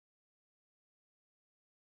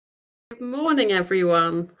Good morning,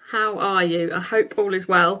 everyone. How are you? I hope all is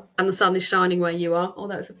well and the sun is shining where you are,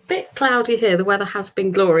 although it's a bit cloudy here. The weather has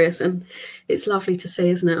been glorious and it's lovely to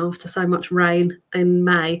see, isn't it, after so much rain in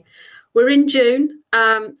May. We're in June,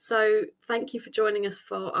 so thank you for joining us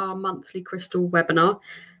for our monthly crystal webinar.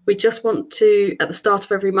 We just want to, at the start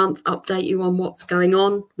of every month, update you on what's going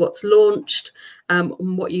on, what's launched,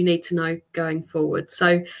 and what you need to know going forward.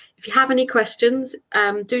 So if you have any questions,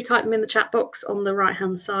 do type them in the chat box on the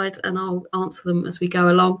right-hand side and I'll answer them as we go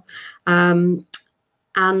along. And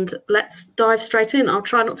let's dive straight in. I'll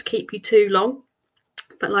try not to keep you too long,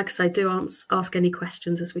 but like I say, do ask any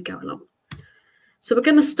questions as we go along. So we're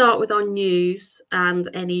going to start with our news and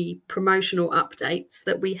any promotional updates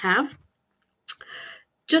that we have.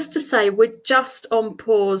 Just to say, we're just on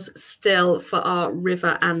pause still for our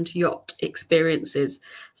river and yacht experiences.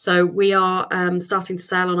 So we are starting to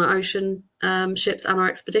sail on our ocean ships and our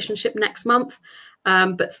expedition ship next month.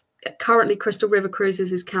 But currently Crystal River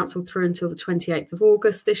Cruises is cancelled through until the 28th of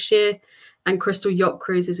August this year. And Crystal Yacht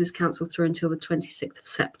Cruises is cancelled through until the 26th of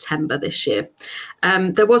September this year.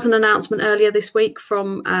 There was an announcement earlier this week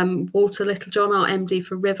from Walter Littlejohn, our MD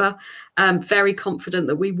for River, very confident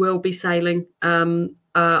that we will be sailing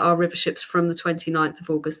our river ships from the 29th of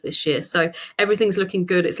August this year. So everything's looking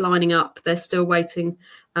good. It's lining up. They're still waiting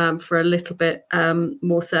for a little bit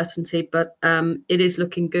more certainty, but it is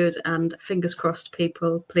looking good. And fingers crossed,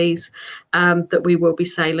 people, please, that we will be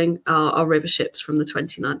sailing our river ships from the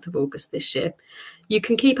 29th of August this year. You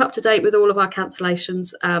can keep up to date with all of our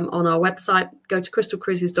cancellations on our website. Go to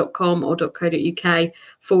crystalcruises.com or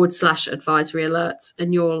 .co.uk/advisory alerts,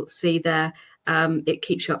 and you'll see there it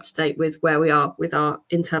keeps you up to date with where we are with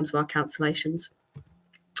in terms of our cancellations.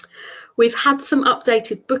 We've had some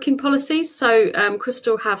updated booking policies. So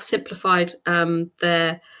Crystal have simplified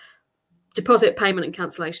their deposit payment and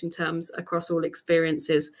cancellation terms across all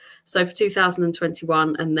experiences. So for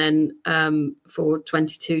 2021 and then for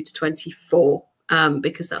 22 to 24.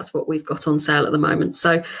 Because that's what we've got on sale at the moment.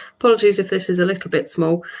 So apologies if this is a little bit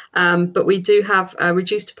small, but we do have a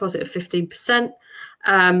reduced deposit of 15%.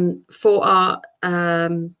 For our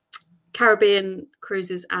Caribbean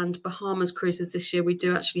cruises and Bahamas cruises this year, we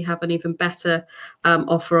do actually have an even better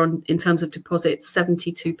offer in terms of deposits,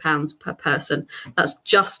 £72 per person. That's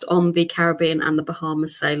just on the Caribbean and the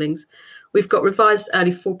Bahamas sailings. We've got revised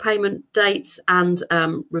early full payment dates and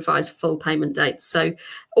revised full payment dates. So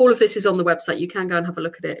all of this is on the website. You can go and have a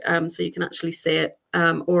look at it so you can actually see it,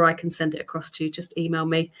 or I can send it across to you. Just email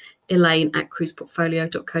me,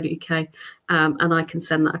 elaine@cruiseportfolio.co.uk, and I can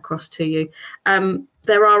send that across to you.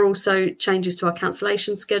 There are also changes to our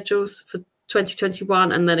cancellation schedules for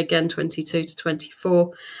 2021 and then again 22 to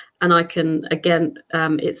 24. And I can, again,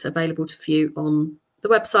 it's available to view on the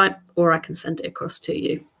website, or I can send it across to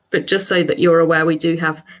you. But just so that you're aware, we do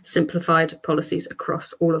have simplified policies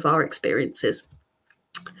across all of our experiences.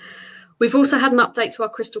 We've also had an update to our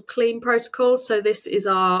Crystal Clean protocols. So this is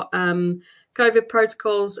our COVID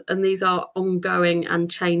protocols, and these are ongoing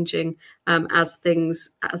and changing as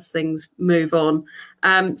things move on.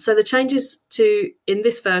 So the changes in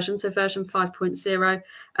this version, so version 5.0,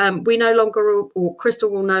 we no longer, or Crystal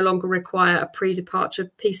will no longer require a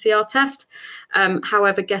pre-departure PCR test.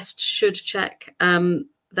 However, guests should check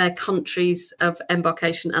their countries of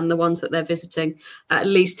embarkation and the ones that they're visiting at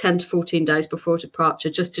least 10 to 14 days before departure,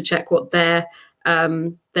 just to check what their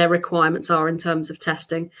requirements are in terms of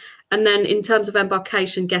testing. And then in terms of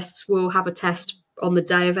embarkation, guests will have a test on the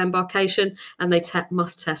day of embarkation, and they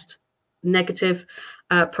must test negative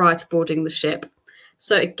prior to boarding the ship.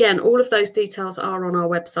 So again, all of those details are on our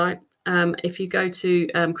website. If you go to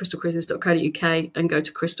crystalcruises.co.uk and go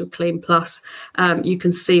to Crystal Clean Plus, you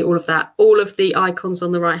can see all of that. All of the icons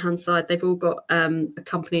on the right-hand side, they've all got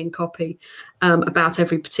accompanying copy about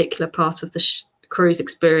every particular part of the cruise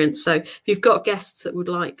experience. So if you've got guests that would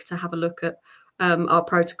like to have a look at our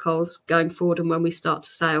protocols going forward and when we start to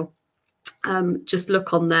sail, just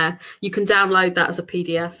look on there. You can download that as a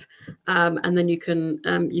PDF, and then you can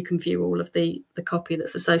view all of the copy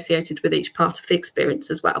that's associated with each part of the experience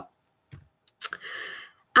as well.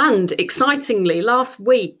 And excitingly, last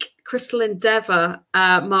week, Crystal Endeavour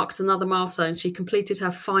marked another milestone. She completed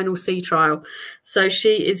her final sea trial. So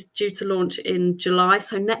she is due to launch in July.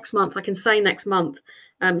 So next month, I can say next month.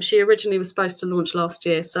 She originally was supposed to launch last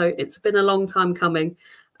year, so it's been a long time coming.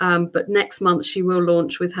 But next month, she will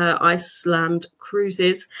launch with her Iceland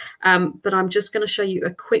cruises. But I'm just going to show you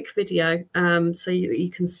a quick video so you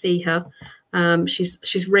can see her.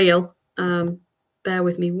 She's real. Bear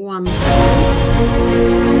with me one second.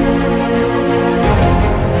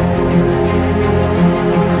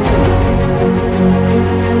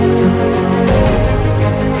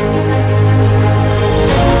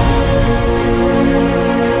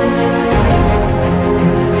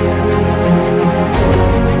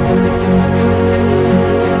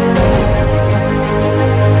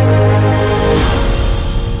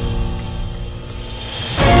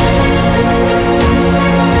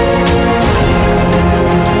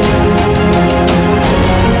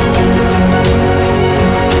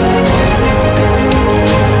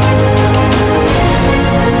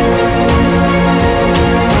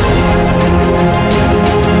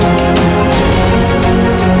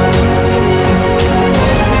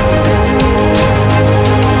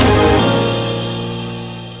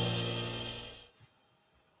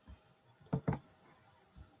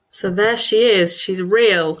 So there she is. She's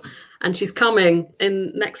real, and she's coming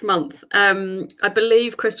in next month. I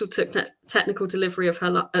believe Crystal took technical delivery of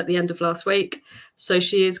her at the end of last week. So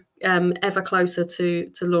she is ever closer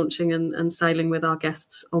to launching and sailing with our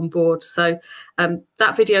guests on board. So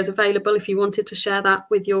that video is available if you wanted to share that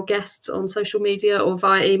with your guests on social media or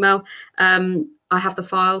via email. I have the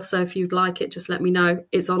file, so if you'd like it, just let me know.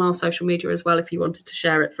 It's on our social media as well if you wanted to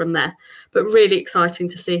share it from there. But really exciting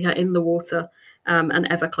to see her in the water and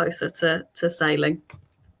ever closer to sailing.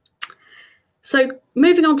 So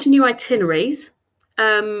moving on to new itineraries.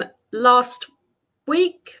 Last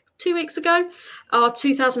week, 2 weeks ago, our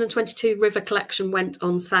 2022 river collection went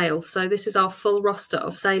on sale. So this is our full roster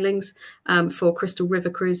of sailings for Crystal River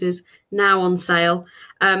Cruises now on sale.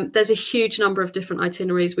 There's a huge number of different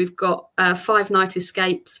itineraries. We've got 5-night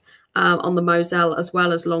escapes on the Moselle, as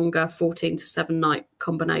well as longer 14 to 7-night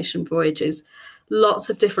combination voyages. Lots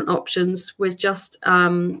of different options. We're just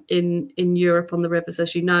in Europe on the rivers,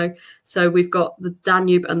 as you know. So we've got the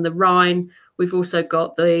Danube and the Rhine. We've also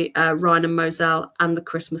got the Rhine and Moselle and the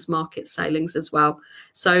Christmas market sailings as well.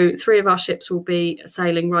 So 3 of our ships will be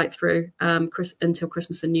sailing right through until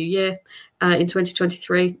Christmas and New Year in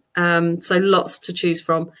 2023. So lots to choose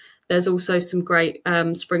from. There's also some great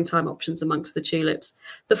springtime options amongst the tulips.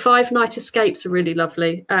 The 5-night escapes are really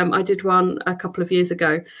lovely. I did one a couple of years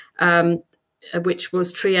ago, which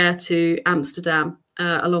was Trier to Amsterdam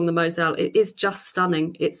along the Moselle. It is just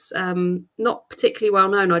stunning. It's not particularly well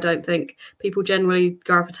known, I don't think. People generally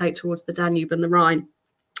gravitate towards the Danube and the Rhine,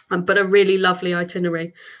 but a really lovely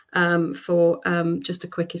itinerary for just a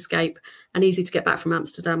quick escape and easy to get back from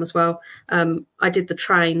Amsterdam as well. I did the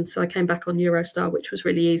train, so I came back on Eurostar, which was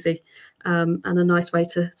really easy and a nice way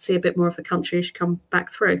to see a bit more of the country as you come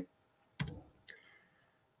back through.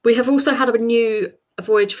 We have also had a new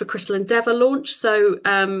voyage for Crystal Endeavour launch. So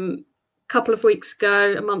a couple of weeks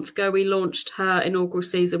ago, a month ago, we launched her inaugural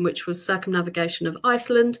season, which was circumnavigation of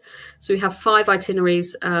Iceland. So we have 5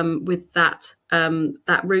 itineraries with that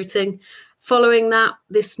routing. Following that,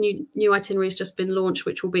 this new itinerary has just been launched,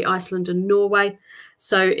 which will be Iceland and Norway.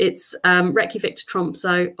 So it's Reykjavik to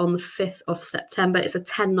Tromsø on the 5th of September. It's a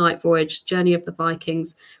 10-night voyage, Journey of the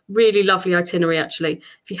Vikings. Really lovely itinerary, actually.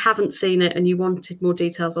 If you haven't seen it and you wanted more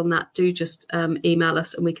details on that, do just email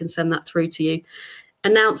us and we can send that through to you.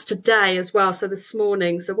 Announced today as well, so this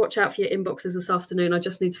morning, so watch out for your inboxes this afternoon. I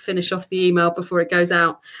just need to finish off the email before it goes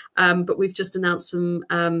out. But we've just announced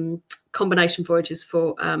some combination voyages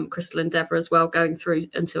for Crystal Endeavour as well, going through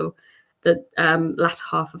until the latter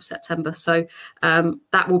half of September. So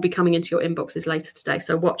that will be coming into your inboxes later today,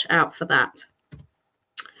 so watch out for that.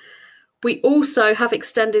 We also have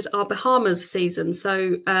extended our Bahamas season.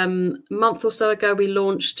 So a month or so ago, we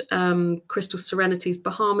launched Crystal Serenity's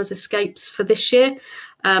Bahamas Escapes for this year.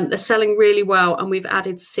 They're selling really well, and we've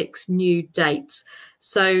added 6 new dates.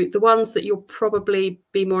 So the ones that you'll probably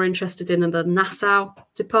be more interested in are the Nassau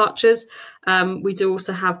departures. We do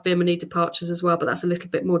also have Bimini departures as well, but that's a little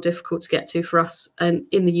bit more difficult to get to for us in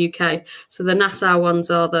the UK. So the Nassau ones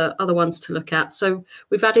are the other ones to look at. So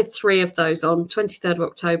we've added 3 of those on 23rd of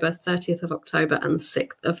October, 30th of October and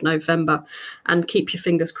 6th of November. And keep your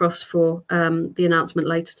fingers crossed for the announcement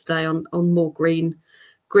later today on more green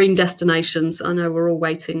destinations. I know we're all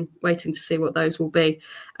waiting to see what those will be.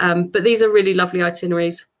 But these are really lovely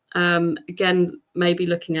itineraries. Again, maybe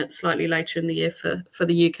looking at slightly later in the year for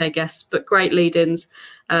the UK guests, but great lead-ins.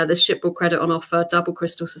 There's shipboard credit on offer, double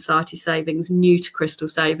Crystal Society savings, new to Crystal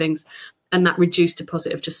savings, and that reduced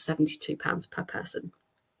deposit of just £72 per person.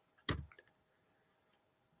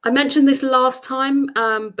 I mentioned this last time,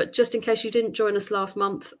 but just in case you didn't join us last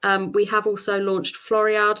month, we have also launched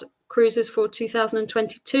Floriade cruises for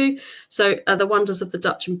 2022. So the wonders of the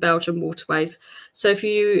Dutch and Belgian waterways. So if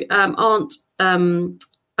you aren't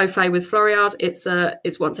au fait with Floriade,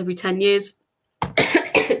 it's once every 10 years.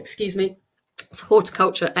 Excuse me. It's a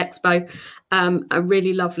horticulture expo, a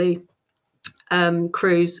really lovely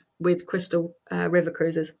cruise with Crystal River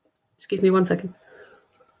Cruises. Excuse me 1 second.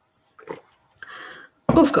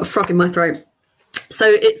 Oh, I've got a frog in my throat. So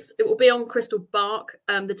it will be on Crystal Bark.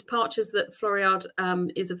 The departures that Floriade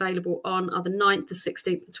is available on are the 9th, the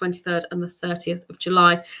 16th, the 23rd and the 30th of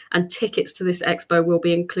July. And tickets to this expo will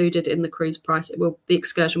be included in the cruise price. The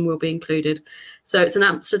excursion will be included. So it's an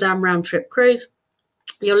Amsterdam round trip cruise.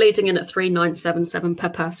 You're leading in at 3,977 per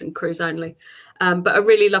person, cruise only. But a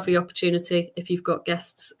really lovely opportunity if you've got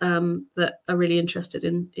guests that are really interested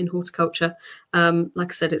in horticulture.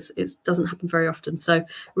 Like I said, it doesn't happen very often. So a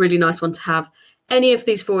really nice one to have. Any of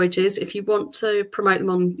these voyages, if you want to promote them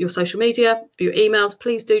on your social media, your emails,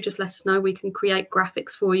 please do just let us know. We can create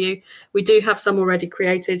graphics for you. We do have some already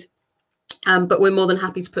created. But we're more than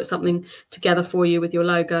happy to put something together for you with your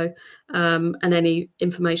logo and any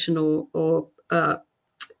information or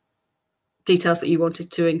details that you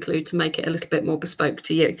wanted to include to make it a little bit more bespoke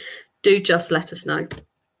to you. Do just let us know.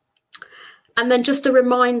 And then just a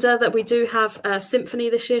reminder that we do have Symphony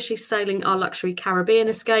this year. She's sailing our luxury Caribbean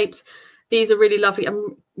escapes. These are really lovely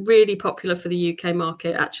and really popular for the UK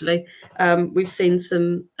market, actually. We've seen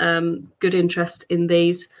some good interest in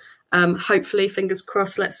these. Hopefully, fingers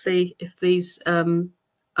crossed, let's see if these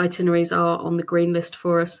itineraries are on the green list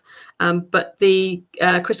for us. But the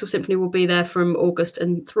Crystal Symphony will be there from August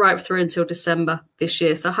and right through until December this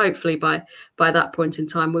year. So hopefully by that point in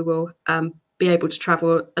time, we will be able to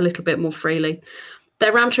travel a little bit more freely.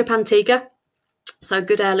 They're round trip Antigua, so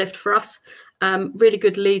good airlift for us. Really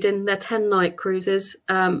good lead-in. They're 10-night cruises.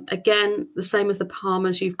 Again, the same as the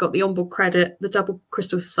Bahamas, you've got the onboard credit, the double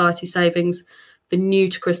Crystal Society savings, the new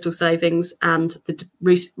to Crystal savings, and the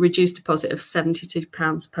reduced deposit of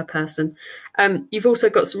 £72 per person. You've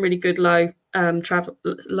also got some really good low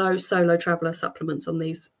solo traveller supplements on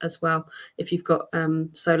these as well, if you've got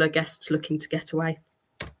solo guests looking to get away.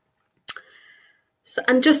 So,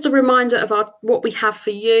 and just a reminder of what we have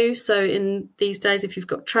for you. So in these days, if you've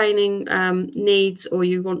got training needs or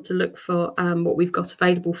you want to look for what we've got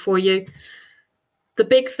available for you. The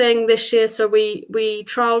big thing this year, so we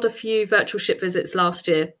trialled a few virtual ship visits last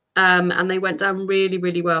year and they went down really,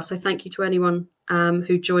 really well. So thank you to anyone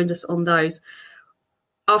who joined us on those.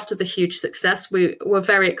 After the huge success, we were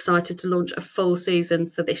very excited to launch a full season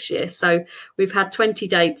for this year. So we've had 20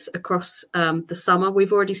 dates across the summer.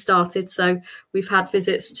 We've already started. So we've had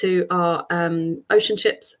visits to our ocean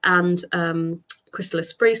ships and Crystalised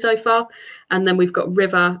Spree so far. And then we've got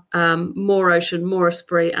River, more Ocean, more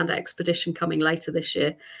Esprit and Expedition coming later this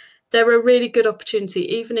year. They're a really good opportunity.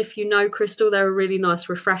 Even if you know Crystal, they're a really nice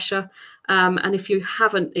refresher. And if you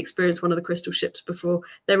haven't experienced one of the Crystal ships before,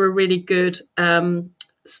 they're a really good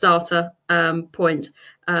starter point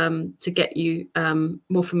to get you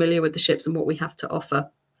more familiar with the ships and what we have to offer.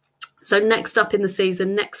 So next up in the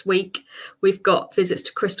season, next week, we've got visits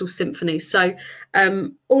to Crystal Symphony. So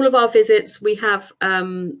all of our visits, we have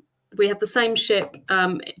the same ship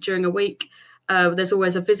during a week. There's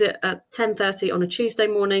always a visit at 10:30 on a Tuesday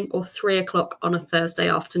morning or 3 o'clock on a Thursday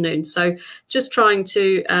afternoon. So just trying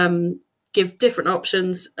to give different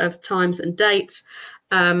options of times and dates,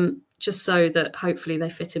 just so that hopefully they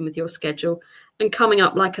fit in with your schedule. And coming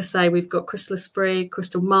up, like I say, we've got Crystal Esprit,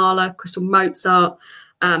 Crystal Marla, Crystal Mozart,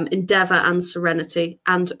 Endeavour and Serenity,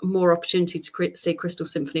 and more opportunity to see Crystal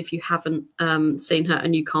Symphony if you haven't seen her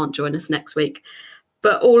and you can't join us next week.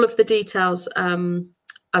 But all of the details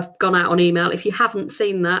have gone out on email. If you haven't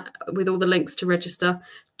seen that with all the links to register,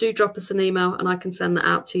 do drop us an email and I can send that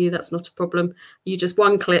out to you. That's not a problem. You just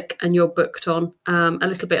one click and you're booked on, a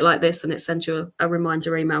little bit like this, and it sends you a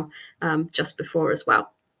reminder email just before as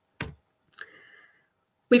well.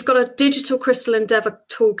 We've got a digital Crystal Endeavour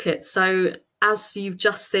toolkit. So as you've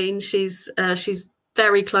just seen, she's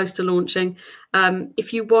very close to launching.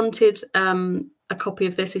 If you wanted a copy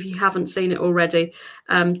of this, if you haven't seen it already,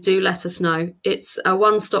 do let us know. It's a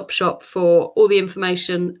one-stop shop for all the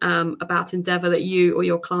information about Endeavour that you or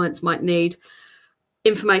your clients might need,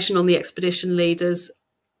 information on the expedition leaders,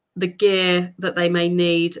 the gear that they may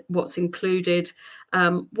need, what's included,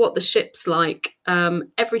 what the ship's like,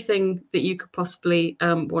 everything that you could possibly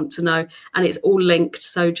want to know. And it's all linked.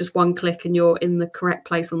 So just one click and you're in the correct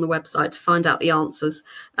place on the website to find out the answers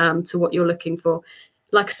to what you're looking for.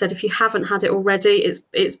 Like I said, if you haven't had it already,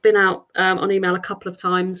 it's been out on email a couple of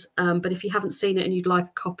times. But if you haven't seen it and you'd like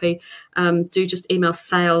a copy, do just email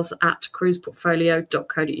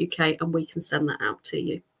sales@cruiseportfolio.co.uk and we can send that out to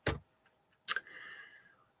you.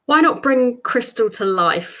 Why not bring Crystal to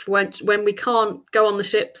life when we can't go on the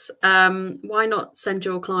ships? Why not send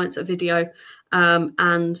your clients a video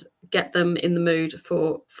and get them in the mood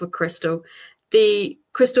for Crystal? The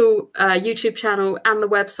Crystal YouTube channel and the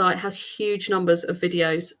website has huge numbers of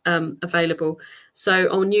videos available. So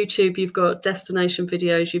on YouTube, you've got destination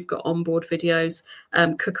videos, you've got onboard videos,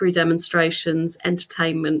 cookery demonstrations,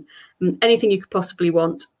 entertainment, anything you could possibly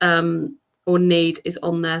want or need is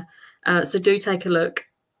on there. So do take a look.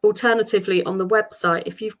 Alternatively, on the website,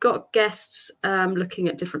 if you've got guests looking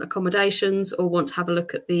at different accommodations or want to have a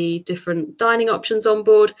look at the different dining options on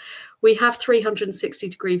board, we have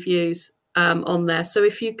 360-degree views on there. So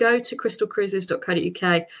if you go to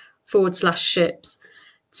crystalcruises.co.uk/ships,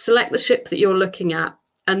 select the ship that you're looking at,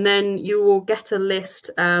 and then you will get a list,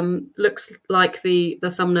 looks like the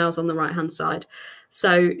thumbnails on the right hand side.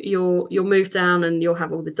 So you'll move down and you'll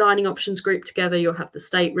have all the dining options grouped together. You'll have the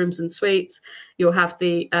staterooms and suites. You'll have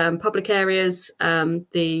the public areas,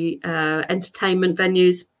 the entertainment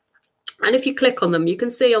venues. And if you click on them, you can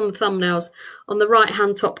see on the thumbnails on the right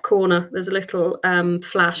hand top corner, there's a little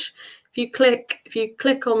flash. If you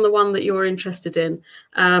click on the one that you're interested in,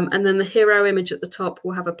 and then the hero image at the top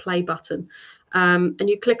will have a play button. And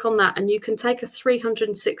you click on that and you can take a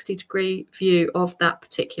 360-degree view of that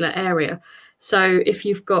particular area. So if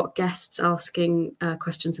you've got guests asking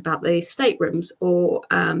questions about the staterooms or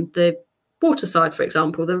the waterside, for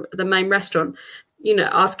example, the main restaurant, you know,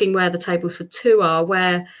 asking where the tables for two are,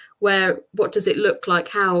 what does it look like,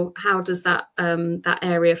 how does that that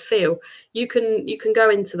area feel, you can go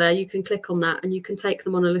into there, you can click on that, and you can take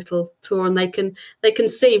them on a little tour, and they can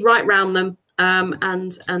see right round them,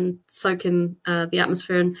 and soak in the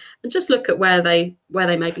atmosphere, and just look at where they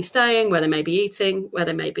may be staying, where they may be eating, where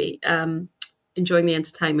they may be enjoying the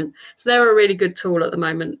entertainment. So they're a really good tool at the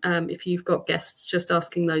moment if you've got guests just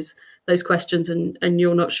asking those questions and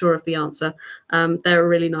you're not sure of the answer. They're a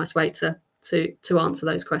really nice way to answer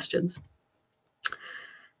those questions.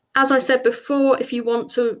 As I said before, if you want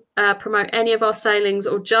to promote any of our sailings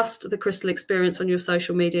or just the Crystal experience on your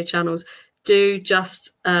social media channels, do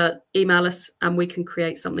just email us and we can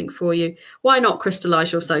create something for you. Why not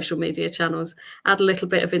crystallize your social media channels? Add a little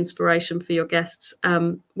bit of inspiration for your guests.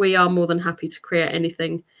 We are more than happy to create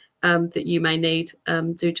anything that you may need.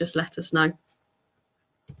 Do just let us know.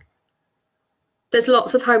 There's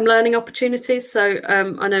lots of home learning opportunities. So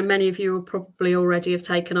I know many of you will probably already have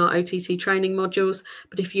taken our OTT training modules,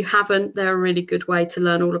 but if you haven't, they're a really good way to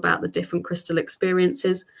learn all about the different Crystal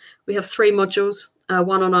experiences. We have 3 modules,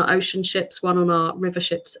 one on our ocean ships, one on our river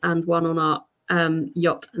ships, and one on our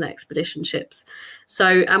yacht and expedition ships.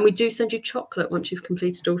 So, and we do send you chocolate once you've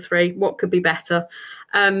completed all 3. What could be better?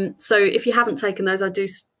 So if you haven't taken those, I do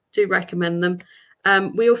recommend them.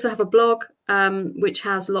 We also have a blog which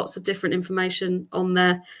has lots of different information on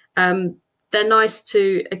there. They're nice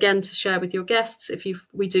to share with your guests.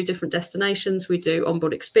 We do different destinations, we do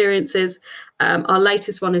onboard experiences. Our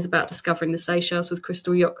latest one is about discovering the Seychelles with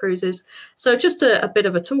Crystal Yacht Cruises. So just a bit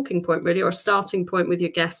of a talking point really, or a starting point with your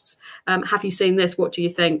guests. Have you seen this? What do you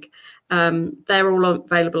think? They're all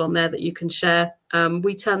available on there that you can share.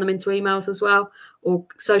 We turn them into emails as well, or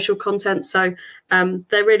social content. So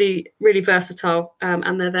they're really, really versatile,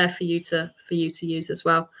 and they're there for you to use as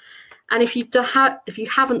well. And if you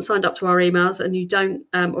haven't signed up to our emails and you don't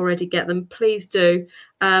already get them, please do.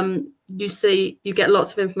 You get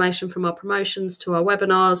lots of information from our promotions to our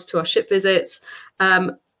webinars to our ship visits.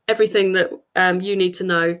 Everything that you need to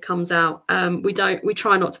know comes out. We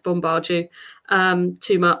try not to bombard you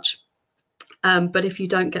too much. But if you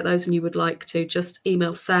don't get those and you would like to, just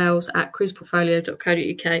email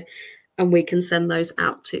sales@cruiseportfolio.co.uk and we can send those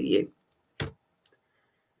out to you.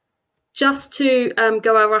 Just to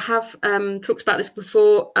go over, I have talked about this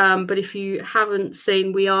before, but if you haven't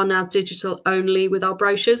seen, we are now digital only with our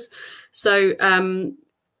brochures. So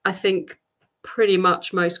I think pretty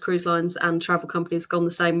much most cruise lines and travel companies have gone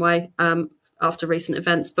the same way after recent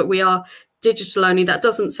events, but we are digital only. That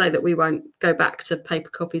doesn't say that we won't go back to paper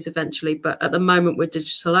copies eventually, but at the moment we're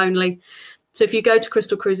digital only. So if you go to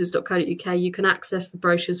crystalcruises.co.uk, you can access the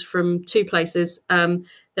brochures from 2 places.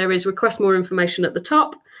 There is request more information at the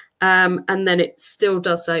top, and then it still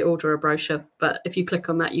does say order a brochure. But if you click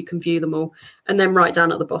on that, you can view them all. And then right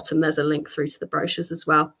down at the bottom, there's a link through to the brochures as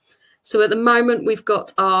well. So at the moment, we've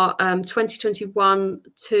got our 2021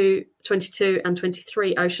 to 22 and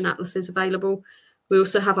 23 ocean atlases available. We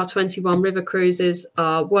also have our 21 river cruises,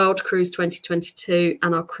 our World Cruise 2022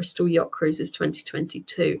 and our Crystal Yacht Cruises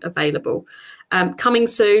 2022 available. Coming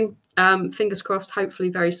soon, fingers crossed, hopefully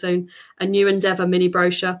very soon, a new Endeavour mini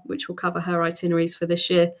brochure, which will cover her itineraries for this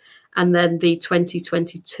year, and then the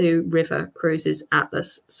 2022 River Cruises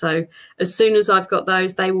Atlas. So as soon as I've got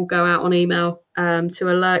those, they will go out on email to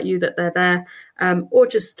alert you that they're there, or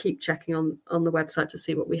just keep checking on the website to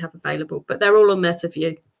see what we have available. But they're all on there to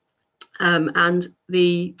view. And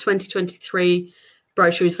the 2023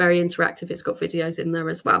 brochure is very interactive. It's got videos in there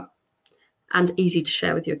as well and easy to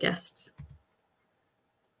share with your guests.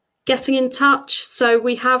 Getting in touch. So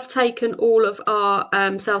we have taken all of our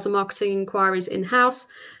sales and marketing inquiries in-house.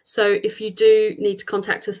 So if you do need to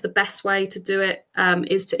contact us, the best way to do it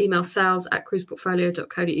is to email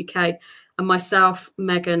sales@cruiseportfolio.co.uk, and myself,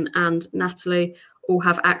 Megan and Natalie all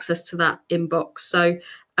have access to that inbox. So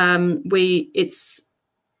we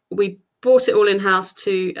brought it all in-house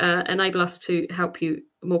to enable us to help you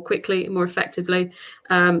more quickly, more effectively,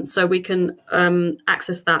 so we can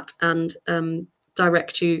access that and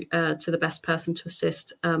direct you to the best person to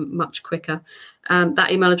assist much quicker.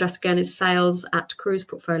 That email address again is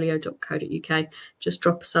sales@cruiseportfolio.co.uk. Just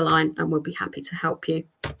drop us a line and we'll be happy to help you.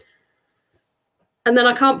 And then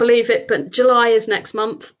I can't believe it, but July is next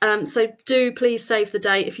month. So do please save the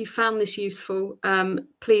date. If you found this useful,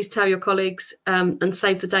 please tell your colleagues and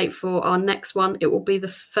save the date for our next one. It will be the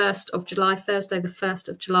 1st of July, Thursday, the 1st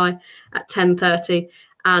of July at 10:30.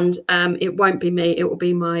 And it won't be me. It will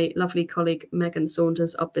be my lovely colleague, Megan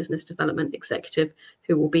Saunders, our Business Development Executive,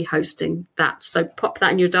 who will be hosting that. So pop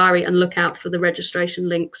that in your diary and look out for the registration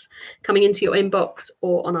links coming into your inbox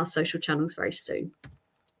or on our social channels very soon.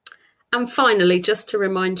 And finally, just to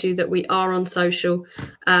remind you that we are on social.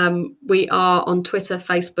 We are on Twitter,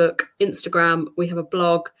 Facebook, Instagram. We have a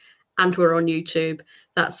blog and we're on YouTube.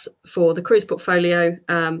 That's for the cruise portfolio.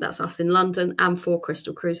 That's us in London, and for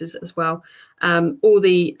Crystal Cruises as well. All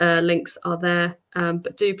the links are there,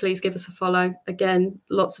 but do please give us a follow. Again,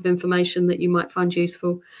 lots of information that you might find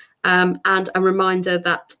useful. And a reminder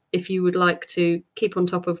that if you would like to keep on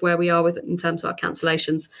top of where we are with in terms of our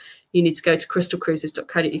cancellations, you need to go to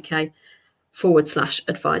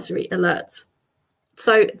crystalcruises.co.uk/advisory alerts.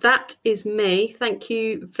 So that is me. Thank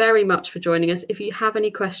you very much for joining us. If you have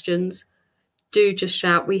any questions, do just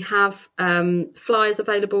shout. We have flyers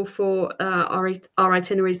available for our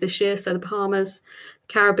itineraries this year. So the Bahamas,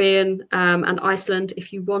 Caribbean, and Iceland.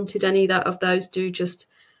 If you wanted any of those, do just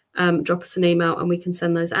drop us an email and we can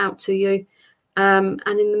send those out to you. And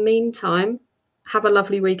in the meantime, have a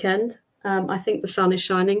lovely weekend. I think the sun is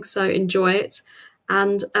shining, so enjoy it.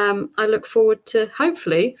 And I look forward to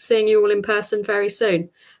hopefully seeing you all in person very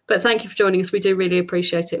soon. But thank you for joining us. We do really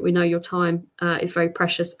appreciate it. We know your time is very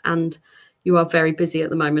precious and you are very busy at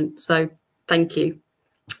the moment. So thank you.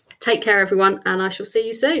 Take care, everyone, and I shall see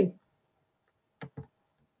you soon.